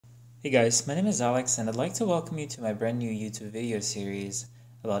Hey guys, my name is Alex and I'd like to welcome you to my brand new YouTube video series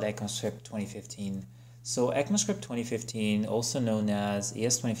about ECMAScript 2015. So ECMAScript 2015, also known as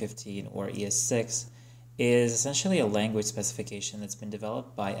ES 2015 or ES6, is essentially a language specification that's been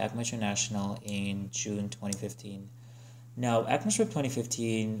developed by ECMA International in June 2015. Now, ECMAScript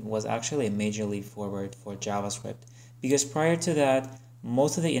 2015 was actually a major leap forward for JavaScript because prior to that,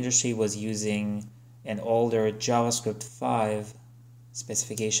 most of the industry was using an older JavaScript 5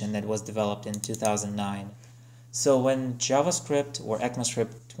 specification that was developed in 2009. So when JavaScript or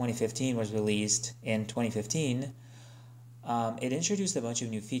ECMAScript 2015 was released in 2015, it introduced a bunch of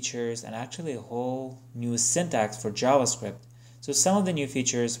new features and actually a whole new syntax for JavaScript. So some of the new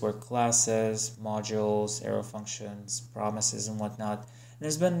features were classes, modules, arrow functions, promises, and whatnot. And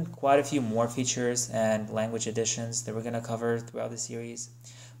there's been quite a few more features and language additions that we're going to cover throughout the series.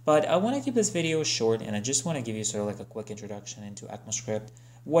 But I want to keep this video short and I just want to give you sort of like a quick introduction into ECMAScript,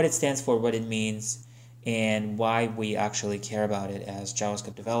 what it stands for, what it means, and why we actually care about it as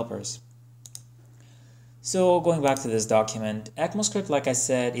JavaScript developers. So going back to this document, ECMAScript, like I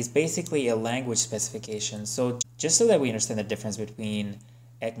said, is basically a language specification. So just so that we understand the difference between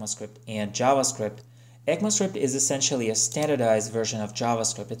ECMAScript and JavaScript, ECMAScript is essentially a standardized version of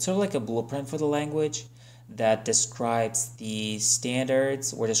JavaScript. It's sort of like a blueprint for the language that describes the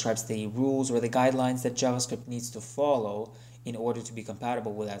standards or describes the rules or the guidelines that JavaScript needs to follow in order to be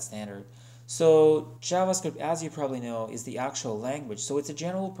compatible with that standard. So JavaScript, as you probably know, is the actual language. So it's a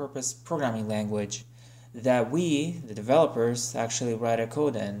general purpose programming language that we, the developers, actually write our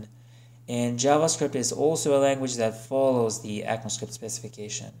code in. And JavaScript is also a language that follows the ECMAScript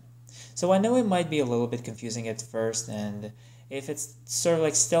specification. So I know it might be a little bit confusing at first, and if it's sort of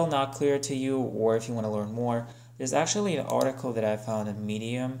like still not clear to you, or if you want to learn more, there's actually an article that I found on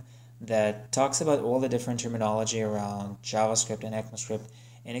Medium that talks about all the different terminology around JavaScript and ECMAScript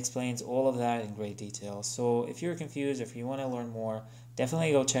and explains all of that in great detail. So if you're confused, if you want to learn more,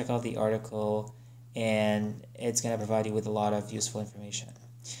 definitely go check out the article, and it's going to provide you with a lot of useful information.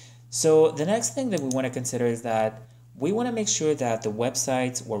 So the next thing that we want to consider is that we want to make sure that the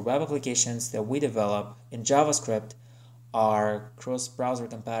websites or web applications that we develop in JavaScript are cross-browser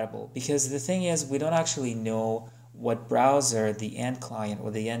compatible, because the thing is, we don't actually know what browser the end client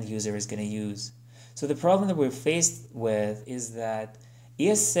or the end user is going to use. So the problem that we're faced with is that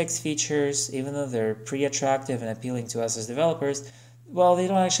ES6 features, even though they're pretty attractive and appealing to us as developers, well, they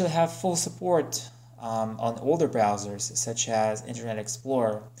don't actually have full support on older browsers such as Internet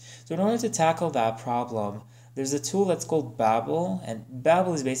Explorer. So in order to tackle that problem, there's a tool that's called Babel, and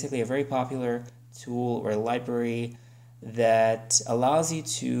Babel is basically a very popular tool or library that allows you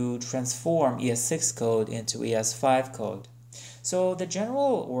to transform ES6 code into ES5 code. So the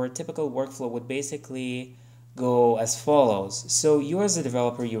general or typical workflow would basically go as follows. So you as a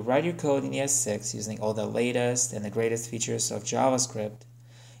developer, you write your code in ES6 using all the latest and the greatest features of JavaScript.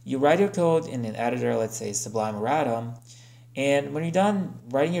 You write your code in an editor, let's say Sublime or Atom, and when you're done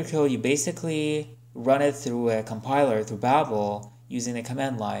writing your code, you basically run it through a compiler, through Babel, using the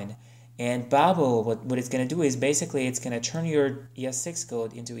command line. And Babel, what it's going to do is basically it's going to turn your ES6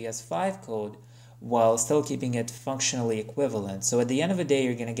 code into ES5 code while still keeping it functionally equivalent. So at the end of the day,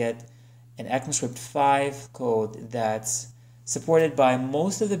 you're going to get an ECMAScript 5 code that's supported by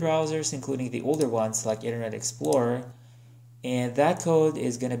most of the browsers, including the older ones like Internet Explorer, and that code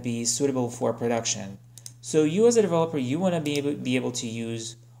is going to be suitable for production. So you as a developer, you want to be able to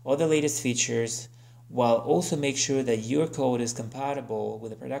use all the latest features while also make sure that your code is compatible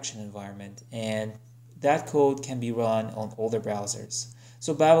with the production environment, and that code can be run on older browsers.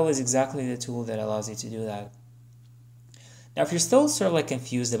 So Babel is exactly the tool that allows you to do that. Now, if you're still sort of like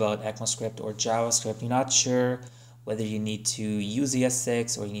confused about ECMAScript or JavaScript, you're not sure whether you need to use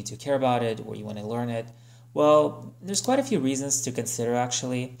ES6 or you need to care about it or you want to learn it, well, there's quite a few reasons to consider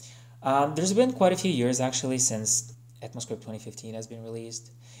actually. There's been quite a few years actually since ECMAScript 2015 has been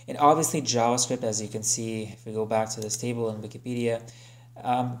released. And obviously JavaScript, as you can see, if we go back to this table in Wikipedia,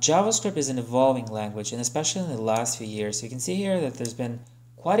 JavaScript is an evolving language, and especially in the last few years. So you can see here that there's been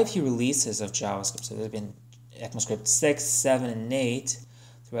quite a few releases of JavaScript. So there's been ECMAScript 6, 7, and 8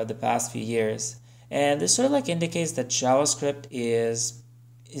 throughout the past few years. And this sort of like indicates that JavaScript is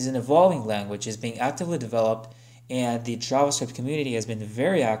an evolving language, is being actively developed, and the JavaScript community has been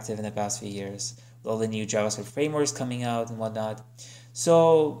very active in the past few years, with all the new JavaScript frameworks coming out and whatnot.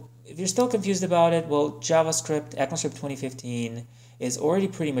 So if you're still confused about it, well, JavaScript, ECMAScript 2015 is already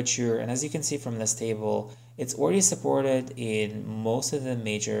pretty mature, and as you can see from this table, it's already supported in most of the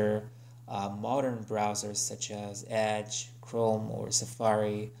major modern browsers such as Edge, Chrome, or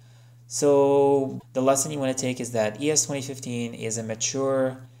Safari. So the lesson you want to take is that ES 2015 is a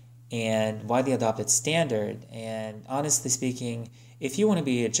mature and widely adopted standard. And honestly speaking, if you want to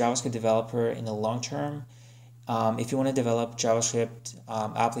be a JavaScript developer in the long term, if you want to develop JavaScript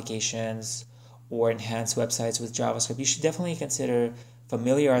applications or enhance websites with JavaScript, you should definitely consider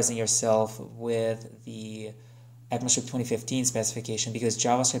familiarizing yourself with the ECMAScript 2015 specification, because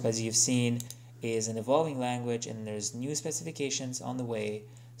JavaScript, as you've seen, is an evolving language and there's new specifications on the way.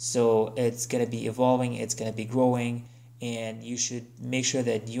 So it's going to be evolving, it's going to be growing, and you should make sure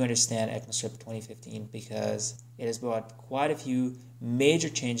that you understand ECMAScript 2015 because it has brought quite a few major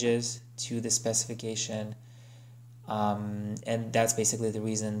changes to the specification. And that's basically the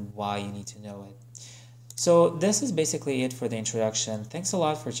reason why you need to know it. So this is basically it for the introduction. Thanks a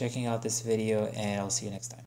lot for checking out this video, and I'll see you next time.